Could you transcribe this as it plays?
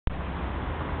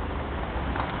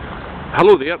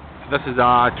Hello there, this is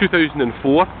a 2004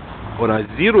 on a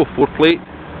 04 plate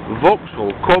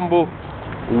Vauxhall Combo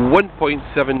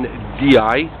 1.7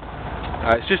 DI.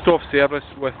 It's just off service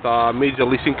with a major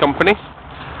leasing company.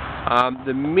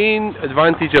 The main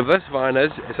advantage of this van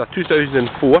is it's a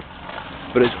 2004,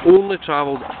 but it's only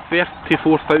travelled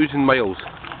 34,000 miles.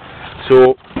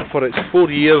 So for its 4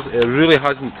 years it really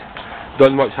hasn't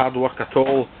done much hard work at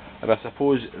all, and I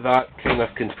suppose that kind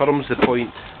of confirms the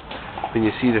point when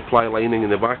you see the ply lining in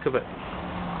the back of it.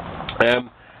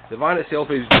 The van itself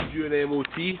is due an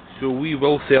MOT, so we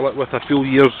will sell it with a full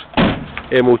year's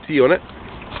MOT on it.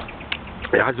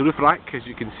 It has a roof rack, as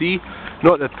you can see,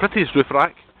 not the prettiest roof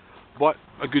rack, but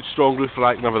a good strong roof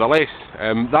rack nevertheless.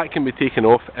 That can be taken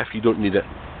off if you don't need it.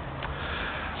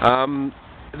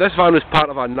 This van was part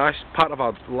of a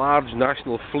large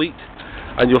national fleet,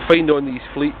 and you'll find on these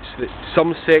fleets that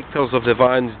some sectors of the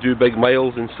vans do big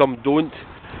miles and some don't.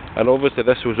 And obviously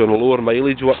this was on lower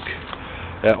mileage work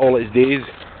all its days.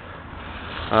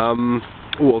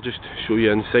 I'll just show you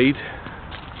inside.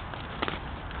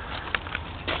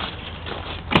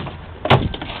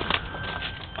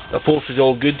 The upholstery is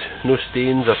all good, no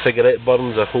stains or cigarette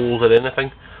burns or holes or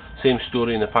anything. Same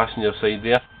story in the passenger side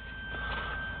there.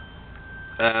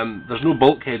 There's no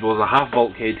bulkhead. Well, there's a half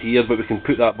bulkhead here, but we can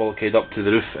put that bulkhead up to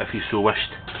the roof if you so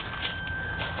wished.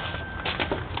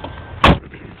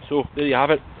 So there you have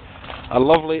it. A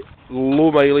lovely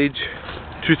low mileage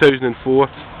 2004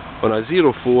 on a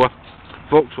 04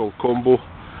 Vauxhall Combo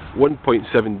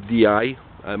 1.7 DI.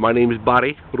 My name is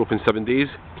Barry. We're open 7 days.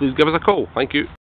 Please give us a call. Thank you.